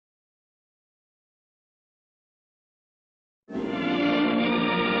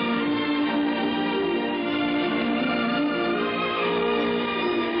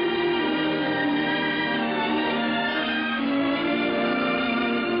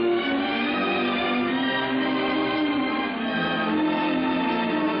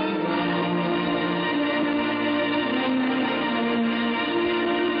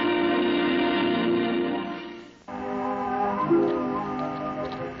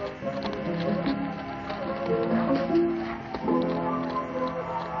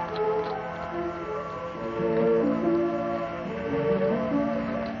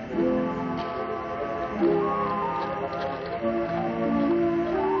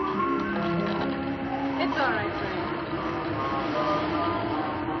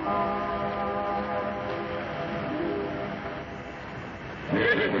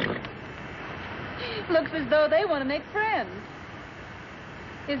Looks as though they want to make friends.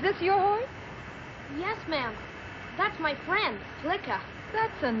 Is this your horse? Yes, ma'am. That's my friend, Flicka.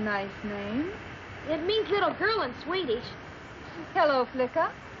 That's a nice name. It means little girl in Swedish. Hello,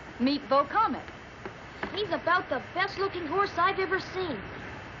 Flicka. Meet Bo Comet. He's about the best-looking horse I've ever seen.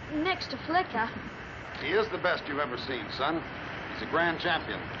 Next to Flicka. He is the best you've ever seen, son. He's a grand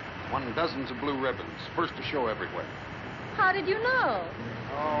champion. Won dozens of blue ribbons. First to show everywhere. How did you know?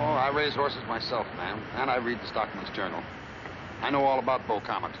 Oh, I raise horses myself, ma'am. And I read the Stockman's Journal. I know all about Bo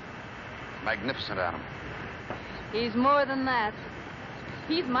Comet. Magnificent animal. He's more than that.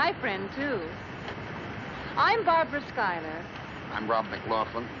 He's my friend, too. I'm Barbara Schuyler. I'm Rob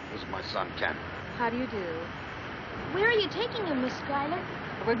McLaughlin. This is my son, Ken. How do you do? Where are you taking him, Miss Schuyler?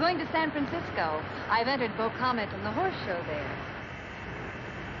 We're going to San Francisco. I've entered Bo Comet in the horse show there.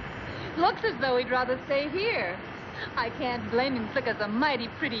 Looks as though he'd rather stay here. I can't blame him. Flicka's a mighty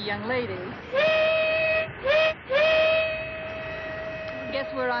pretty young lady.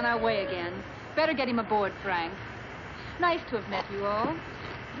 Guess we're on our way again. Better get him aboard, Frank. Nice to have met you all.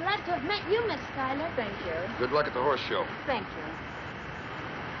 Glad to have met you, Miss Schuyler. Thank you. Good luck at the horse show. Thank you.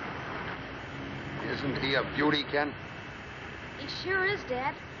 Isn't he a beauty, Ken? He sure is,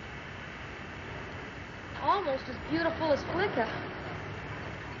 Dad. Almost as beautiful as Flicka.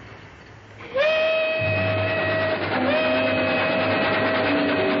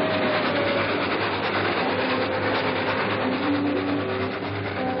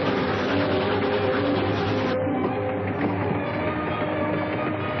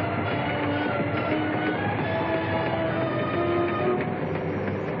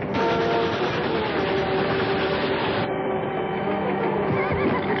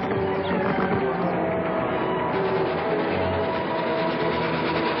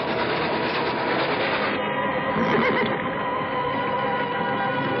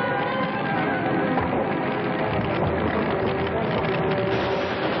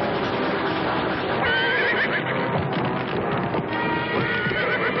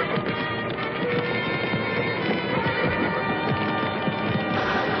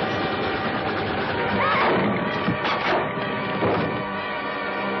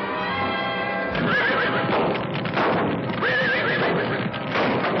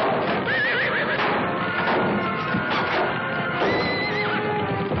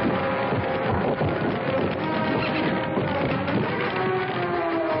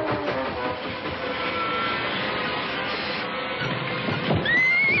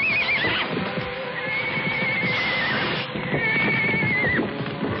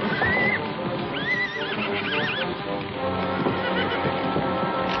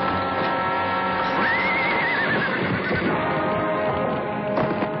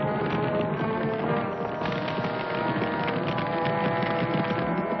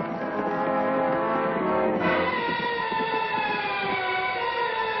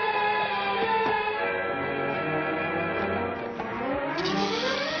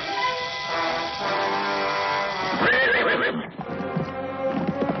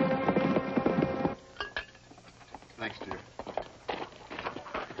 Thanks, dear.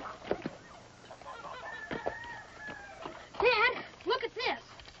 Dad, look at this.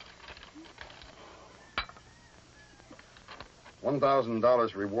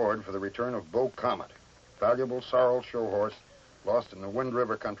 $1,000 reward for the return of Bo Comet, valuable sorrel show horse lost in the Wind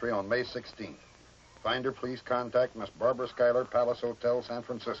River country on May 16th. Finder, please contact Miss Barbara Schuyler, Palace Hotel, San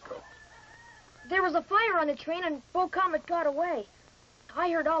Francisco. There was a fire on the train and Bo Comet got away. I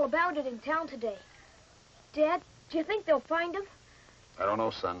heard all about it in town today. Dad, do you think they'll find him? I don't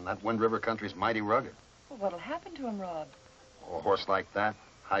know, son. That Wind River country's mighty rugged. Well, what'll happen to him, Rob? Oh, a horse like that,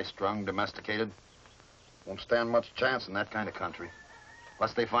 high-strung, domesticated, won't stand much chance in that kind of country.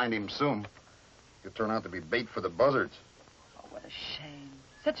 Unless they find him soon, he'll turn out to be bait for the buzzards. Oh, what a shame.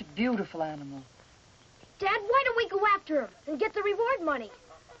 Such a beautiful animal. Dad, why don't we go after him and get the reward money?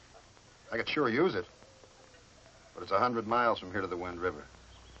 I could sure use it. But it's 100 miles from here to the Wind River.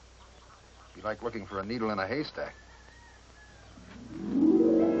 Be like looking for a needle in a haystack.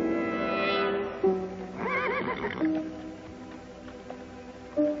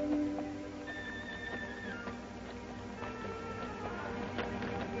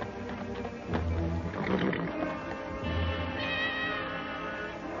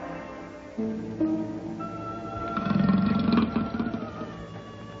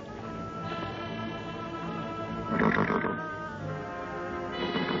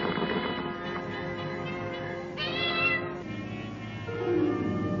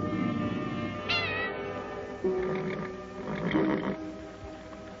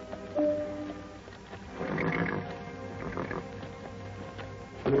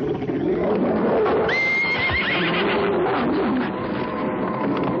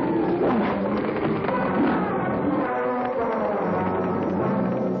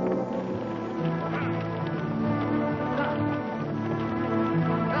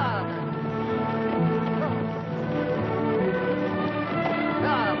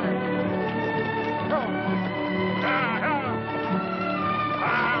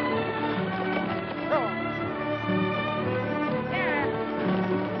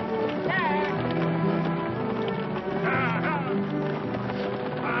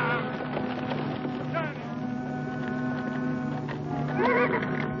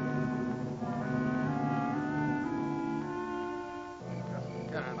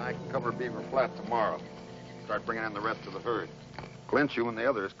 Beaver Flat tomorrow. Start bringing in the rest of the herd. Clinch, you and the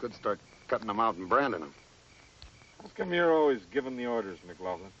others could start cutting them out and branding them. How come you're always giving the orders,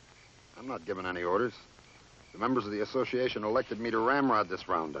 McLaughlin? I'm not giving any orders. The members of the association elected me to ramrod this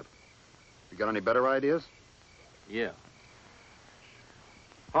roundup. You got any better ideas? Yeah.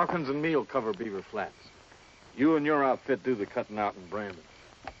 Hawkins and me'll cover Beaver Flats. You and your outfit do the cutting out and branding.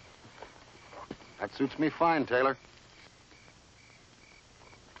 That suits me fine, Taylor.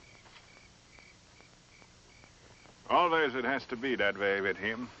 Always it has to be that way with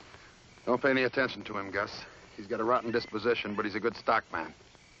him. Don't pay any attention to him, Gus. He's got a rotten disposition, but he's a good stockman.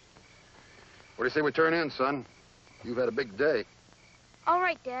 What do you say we turn in, son? You've had a big day. All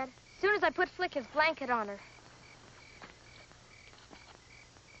right, Dad. As soon as I put Flicka's blanket on her.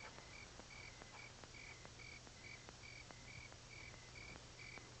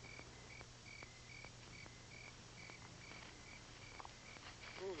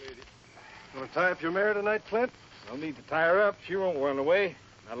 Want to tie up your mare tonight, Clint? No need to tie her up. She won't run away.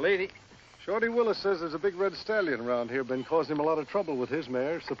 Now, lady. Shorty Willis says there's a big red stallion around here. Been causing him a lot of trouble with his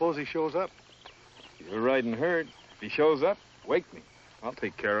mare. Suppose he shows up. You're riding herd. If he shows up, wake me. I'll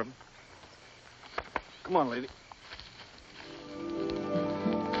take care of him. Come on, lady.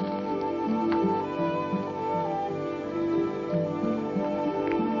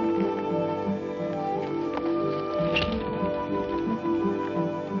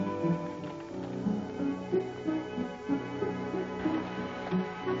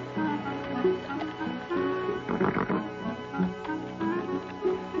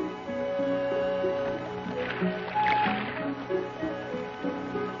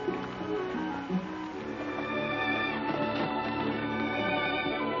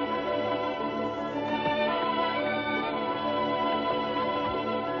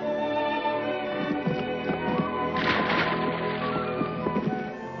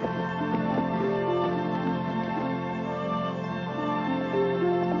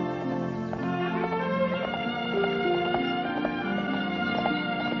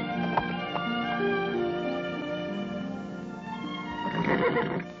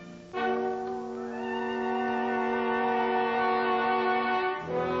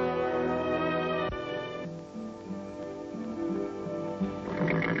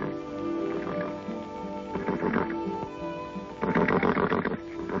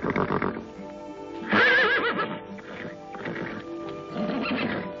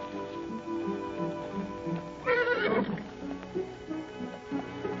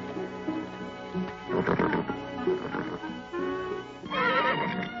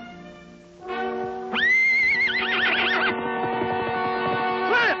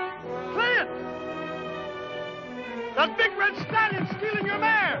 That big red stallion's stealing your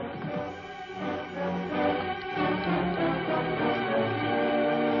mare!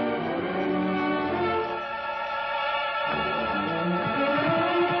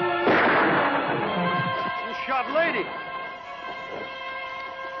 You shot lady.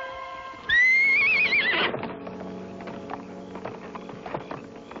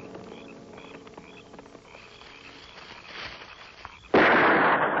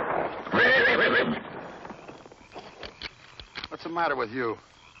 What's the matter with you?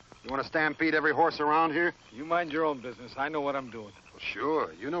 You want to stampede every horse around here? You mind your own business. I know what I'm doing. Well,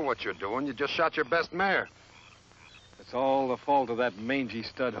 sure. You know what you're doing. You just shot your best mare. It's all the fault of that mangy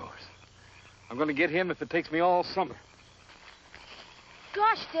stud horse. I'm going to get him if it takes me all summer.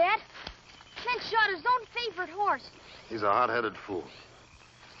 Gosh, Dad. Clint shot his own favorite horse. He's a hot-headed fool.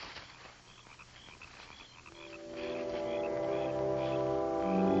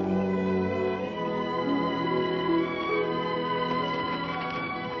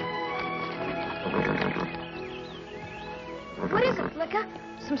 What is it, Flicka?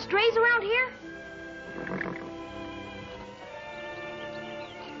 Some strays around here?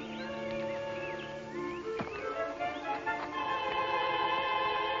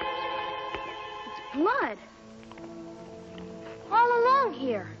 It's blood. All along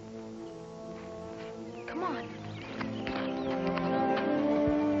here. Come on.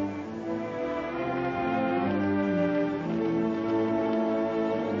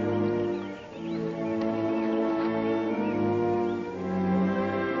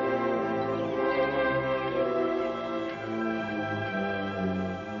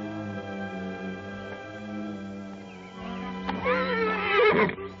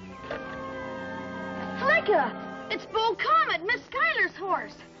 Flicka! It's Bull Comet, Miss Schuyler's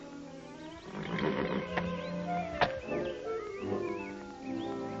horse.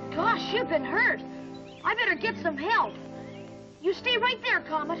 Gosh, you've been hurt. I better get some help. You stay right there,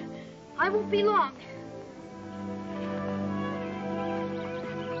 Comet. I won't be long.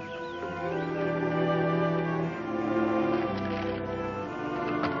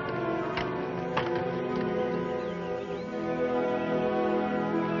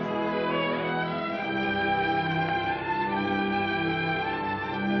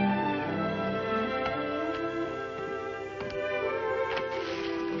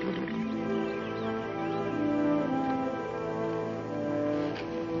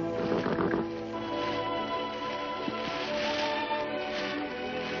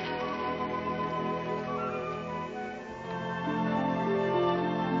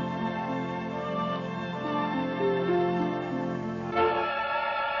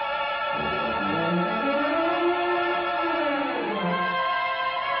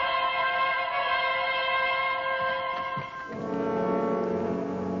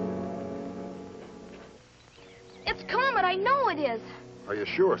 I know it is. Are you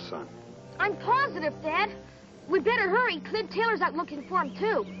sure, son? I'm positive, Dad. We'd better hurry. Clint Taylor's out looking for him,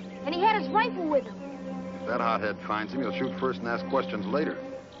 too. And he had his rifle with him. If that hothead finds him, he'll shoot first and ask questions later.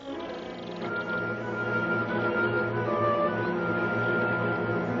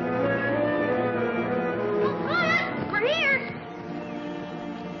 We're here!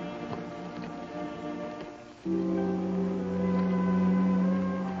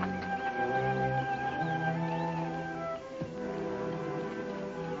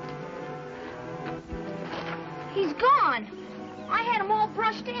 He's gone. I had him all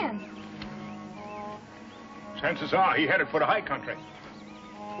brushed in. Chances are he headed for the high country.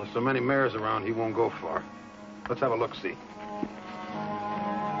 With so many mares around, he won't go far. Let's have a look-see.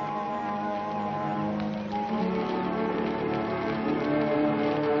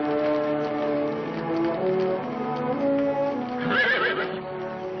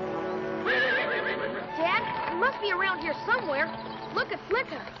 Dad, he must be around here somewhere. Look at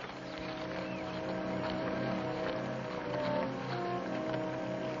Flicka.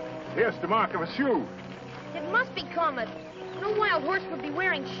 Here's the mark of a shoe. It must be Comet. No wild horse would be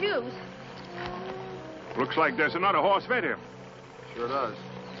wearing shoes. Looks like there's another horse with him. Sure does.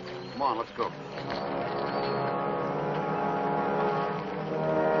 Come on, let's go.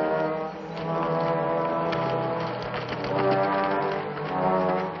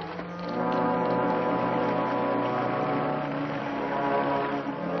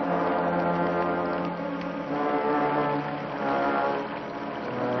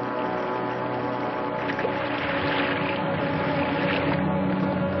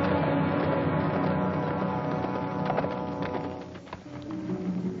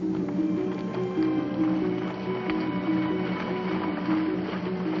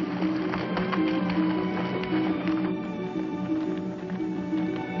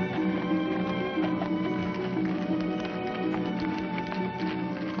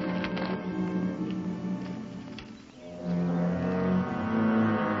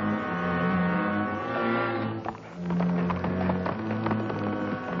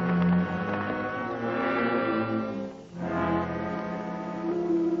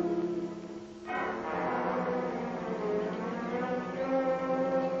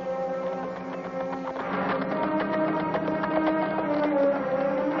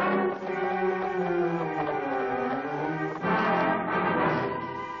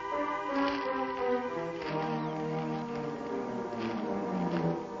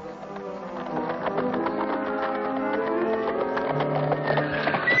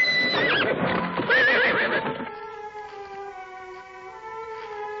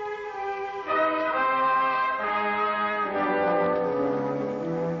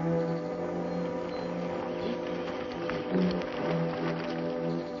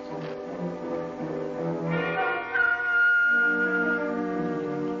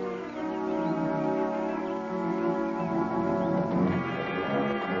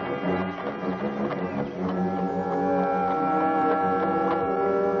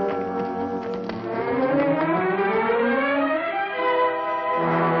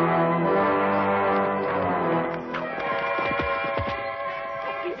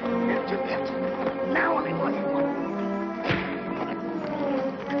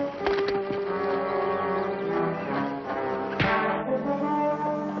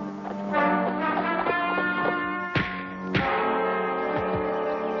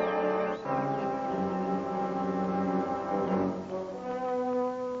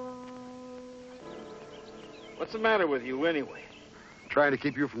 What's the matter with you, anyway? Trying to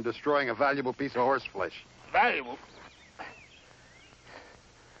keep you from destroying a valuable piece of horse flesh. Valuable?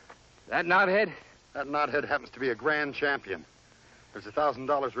 That knothead? That knothead happens to be a grand champion. There's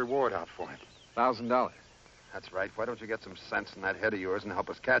 $1,000 reward out for him. $1,000. That's right. Why don't you get some sense in that head of yours and help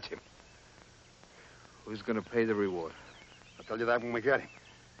us catch him? Who's going to pay the reward? I'll tell you that when we get him.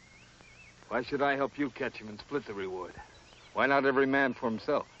 Why should I help you catch him and split the reward? Why not every man for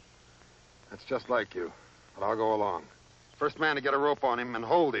himself? That's just like you. But I'll go along. First man to get a rope on him and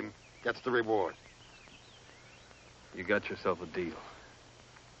hold him gets the reward. You got yourself a deal.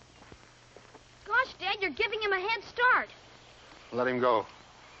 Gosh, Dad, you're giving him a head start. Let him go.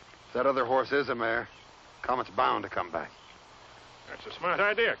 If that other horse is a mare, Comet's bound to come back. That's a smart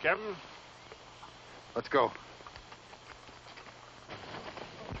idea, Captain. Let's go.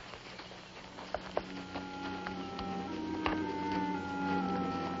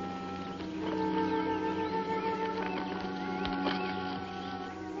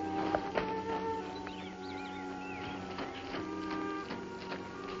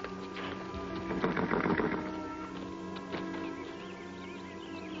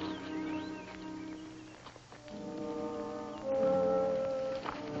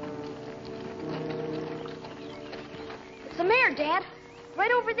 the mare, Dad.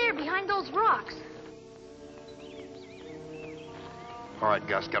 Right over there, behind those rocks. All right,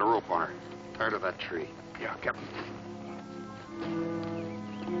 Gus, get a rope on her. Tie her to that tree. Yeah, Captain.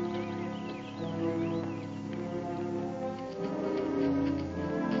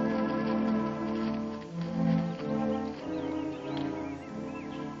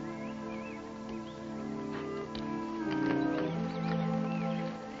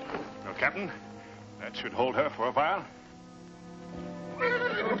 Well, Captain, that should hold her for a while.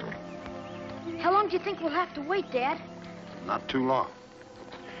 How long do you think we'll have to wait, Dad? Not too long.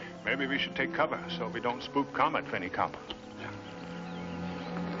 Maybe we should take cover so we don't spook Comet when he comes.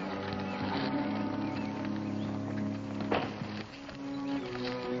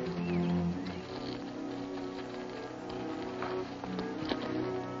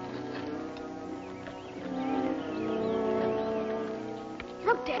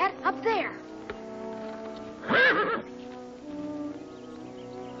 Look, Dad, up there.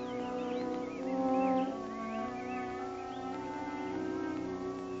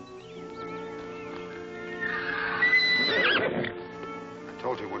 I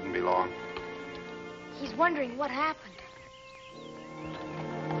told you it wouldn't be long. He's wondering what happened.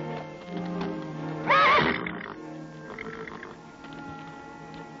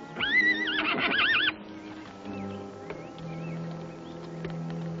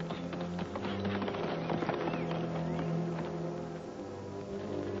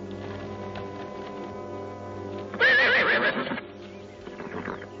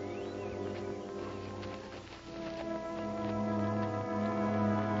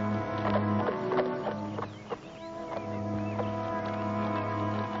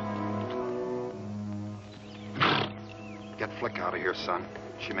 Get Flick out of here, son.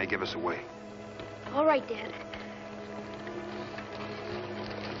 She may give us away. All right, Dad.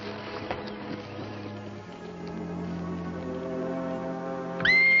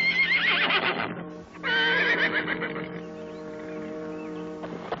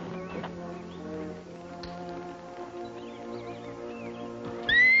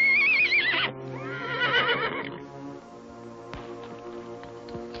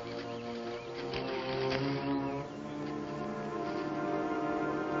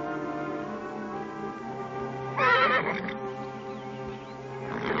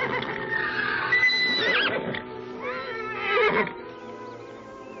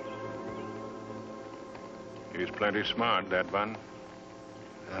 He's plenty smart, that one.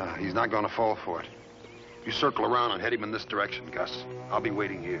 He's not going to fall for it. You circle around and head him in this direction, Gus. I'll be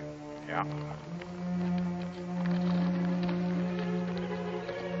waiting here. Yeah.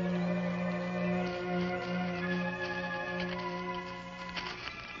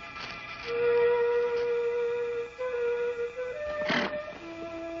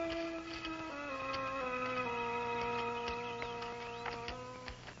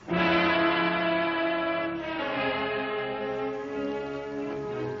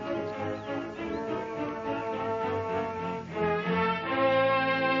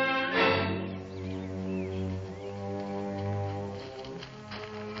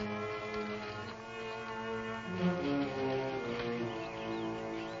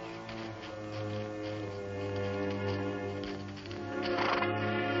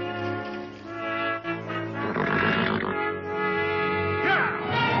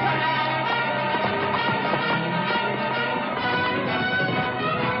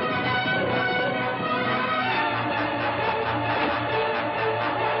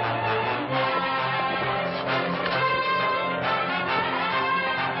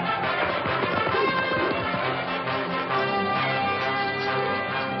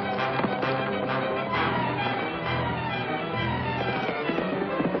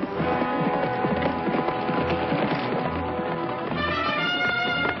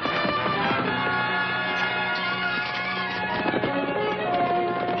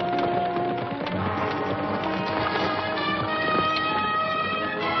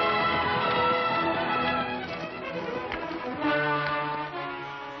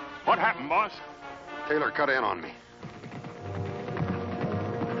 What happened, boss? Taylor cut in on me.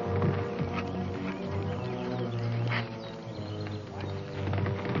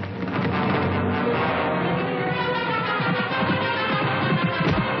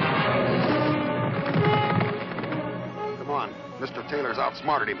 Come on. Mr. Taylor's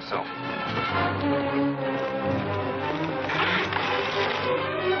outsmarted himself.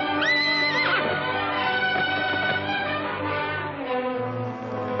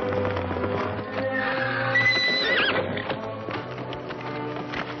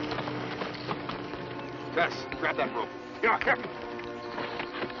 Gus, grab that rope. Yeah, Captain.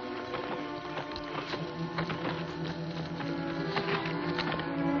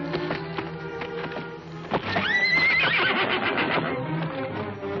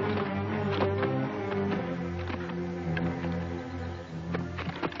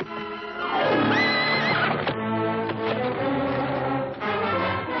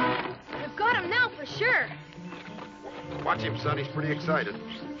 son. He's pretty excited.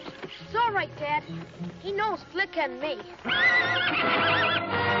 It's all right, Dad. He knows Flick and me.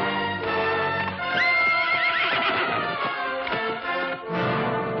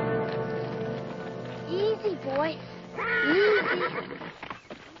 Easy, boy. Easy.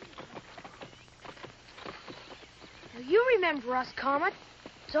 Now, you remember us, Comet,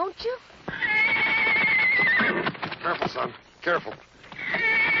 don't you? Careful, son. Careful.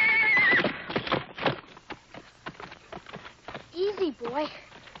 Easy, boy.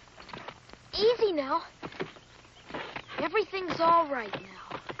 Easy now. Everything's all right now.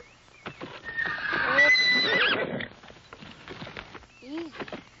 Easy.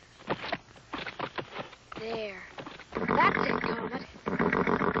 There. That's it, Comet.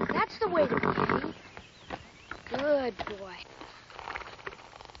 That's the way to behave. Good boy.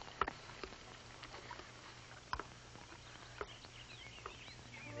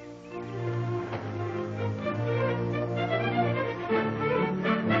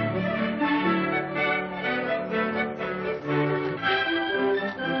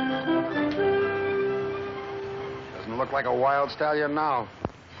 Doesn't look like a wild stallion now.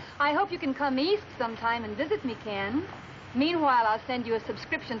 I hope you can come east sometime and visit me, Ken. Meanwhile, I'll send you a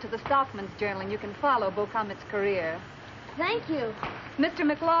subscription to the Stockman's Journal, and you can follow Bo Comet's career. Thank you. Mr.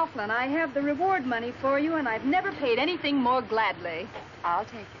 McLaughlin, I have the reward money for you, and I've never paid anything more gladly. I'll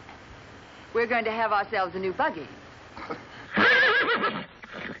take it. We're going to have ourselves a new buggy.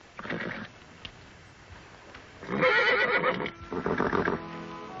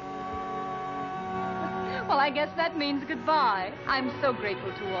 Well, I guess that means goodbye. I'm so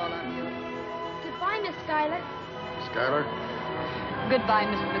grateful to all of you. Goodbye, Miss Schuyler. Schuyler? Goodbye,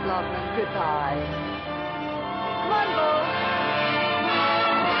 Mr. McLaughlin. Goodbye. Come on, Bo.